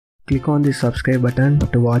Click on the subscribe button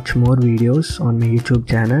to watch more videos on my YouTube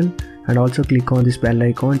channel, and also click on this bell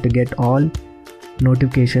icon to get all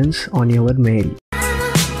notifications on your mail.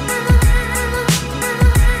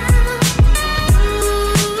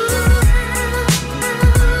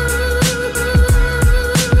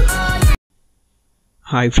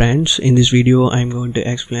 Hi friends, in this video I am going to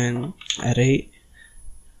explain array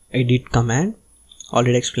edit command.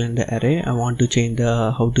 Already explained the array. I want to change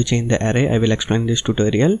how to change the array. I will explain this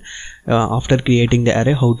tutorial. After creating the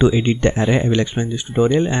array, how to edit the array, I will explain this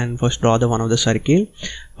tutorial. And first draw the one of the circle.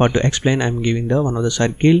 For to explain, I am giving the one of the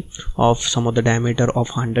circle of some of the diameter of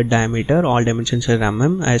 100 diameter. All dimensions are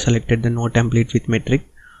mm. I selected the no template with metric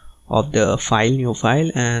of the file, new file,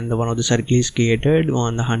 and the one of the circle is created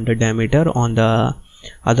on the 100 diameter. On the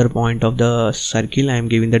other point of the circle, I am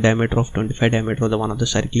giving the diameter of 25 diameter of the one of the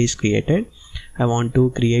circle is created. I want to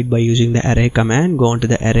create by using the array command. Go on to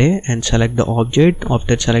the array and select the object.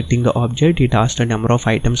 After selecting the object, it asks the number of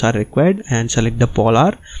items are required, and select the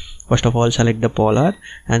polar. First of all, select the polar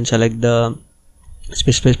and select the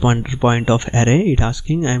specific pointer point of array. It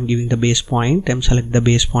asking, I am giving the base point. I am select the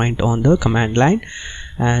base point on the command line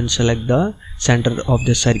and select the center of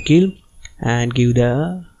the circle and give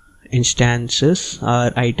the instances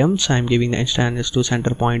or items. I am giving the instances to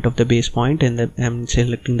center point of the base point, and I am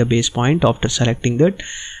selecting the base point. After selecting that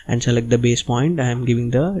and select the base point, I am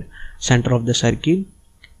giving the center of the circle,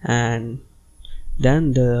 and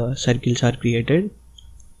then the circles are created.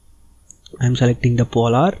 I am selecting the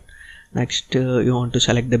polar. Next you want to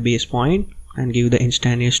select the base point and give the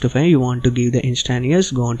instantaneous to 5. You want to give the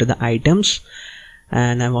instantaneous, go on to the items,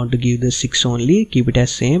 and I want to give the 6 only. Keep it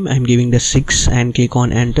as same. I'm giving the 6 and click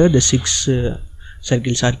on enter. The 6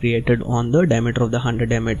 circles are created on the diameter of the 100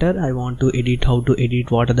 diameter. I want to edit, how to edit,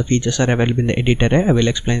 what are the features are available in the edit array. I will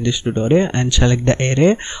explain this tutorial. And select the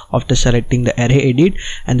array. After selecting the array, edit,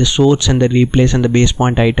 and the source and the replace and the base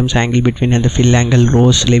point items, angle between and the fill angle,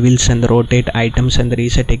 rows, levels, and the rotate items, and the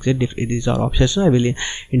reset exit. If these are options, I will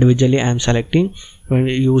individually I am selecting. When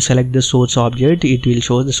you select the source object, it will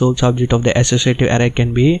show the source object of the associative array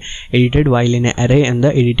can be edited while in an array in the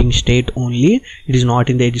editing state only. It is not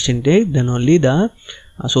in the editing state, then only the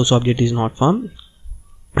source object is not found.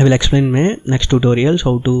 I will explain my next tutorials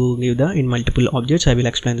how to give the in multiple objects. I will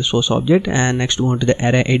explain the source object, and next go on to the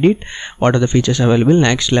array edit. What are the features available?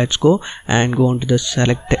 Next let's go and go on to the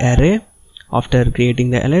select array. After creating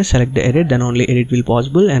the array, select the array, then only edit will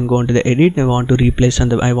possible, and go on to the edit. I want to replace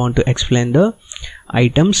and I want to explain the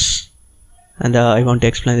items, and I want to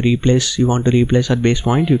explain the replace. You want to replace at base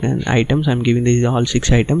point, you can items. I'm giving these all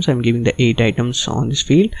 6 items. I'm giving the 8 items on this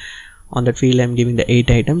field. On that field I'm giving the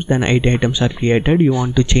 8 items. Then 8 items are created. You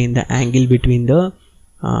want to change the angle between the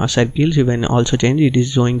circles. You can also change. It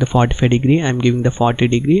is showing the 45 degree. I'm giving the 40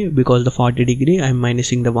 degree because the 40 degree I'm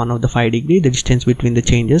minusing the one of the 5 degree. The distance between the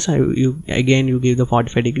changes. You give the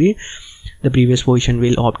 45 degree. The previous position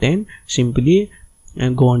will obtain. Simply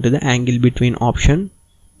and go on to the angle between option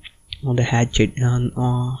on the hatchet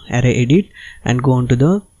array edit, and go on to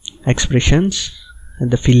the expressions and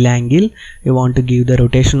the fill angle. You want to give the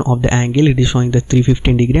rotation of the angle. It is showing the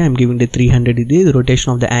 315 degree. I'm giving the 300 degree. The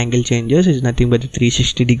rotation of the angle changes is nothing but the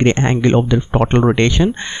 360 degree angle of the total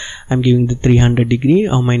rotation. I'm giving the 300 degree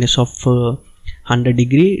or minus of 100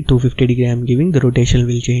 degree, 250 degree. I'm giving the rotation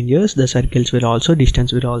will changes. The circles will also,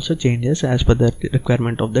 distance will also changes as per the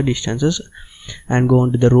requirement of the distances. And go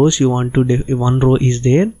on to the rows. You want to one row is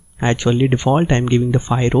there actually default. I'm giving the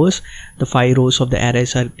 5 rows. The 5 rows of the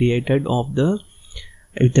arrays are created of the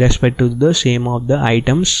with respect to the same of the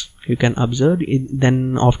items. You can observe it.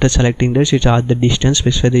 Then after selecting this, it are the distance,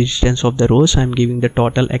 specify the distance of the rows. I'm giving the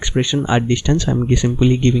total expression at distance. I'm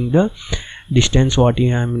simply giving the distance what I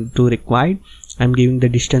am to required. I'm giving the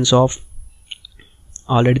distance of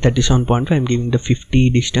already 37.5. I'm giving the 50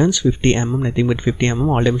 distance, 50 mm, nothing but 50 mm.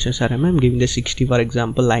 All dimensions are mm. I'm giving the 60 for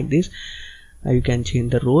example, like this. You can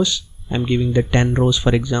change the rows. I'm giving the 10 rows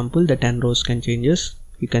for example. The 10 rows can changes.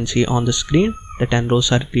 You can see on the screen the 10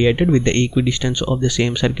 rows are created with the equidistance of the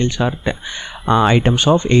same circles are items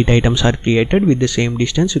of 8 items are created with the same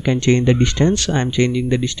distance. You can change the distance. I am changing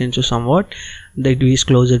the distance to somewhat that is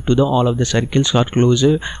closer to the all of the circles are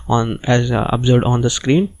closer on as observed on the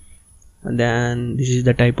screen. And then this is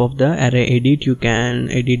the type of the array edit. You can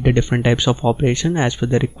edit the different types of operation as per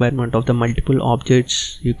the requirement of the multiple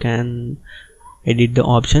objects. You can edit the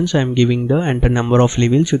options. I am giving the enter number of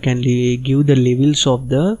levels. You can give the levels of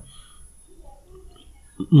the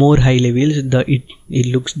more high levels. It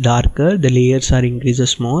looks darker. The layers are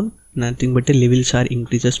increases more. Nothing but the levels are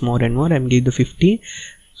increases more and more. I am giving the 50.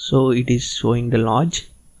 So it is showing the large.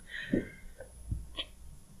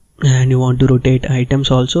 and you want to rotate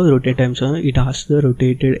items also. Rotate items, it asks the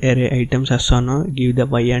rotated array items as or no. Give the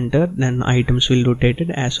Y enter, then items will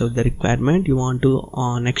rotated as of the requirement. You want to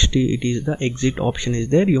next it is the exit option is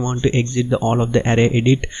there. You want to exit the all of the array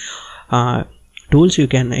edit tools. You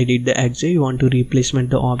can edit the exit. You want to replacement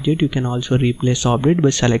the object, you can also replace object by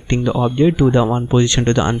selecting the object to the one position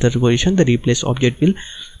to the another position. The replace object will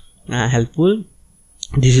helpful.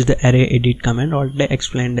 This is the array edit command. Already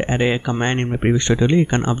explained the array command in my previous tutorial. You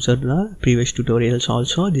can observe the previous tutorials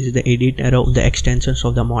also. This is the edit arrow, the extensions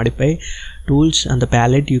of the modify tools and the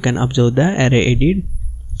palette. You can observe the array edit.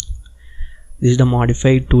 This is the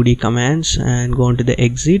modify 2D commands, and go on to the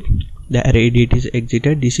exit. The array edit is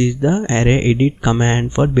exited. This is the array edit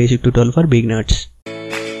command for basic tutorial for beginners.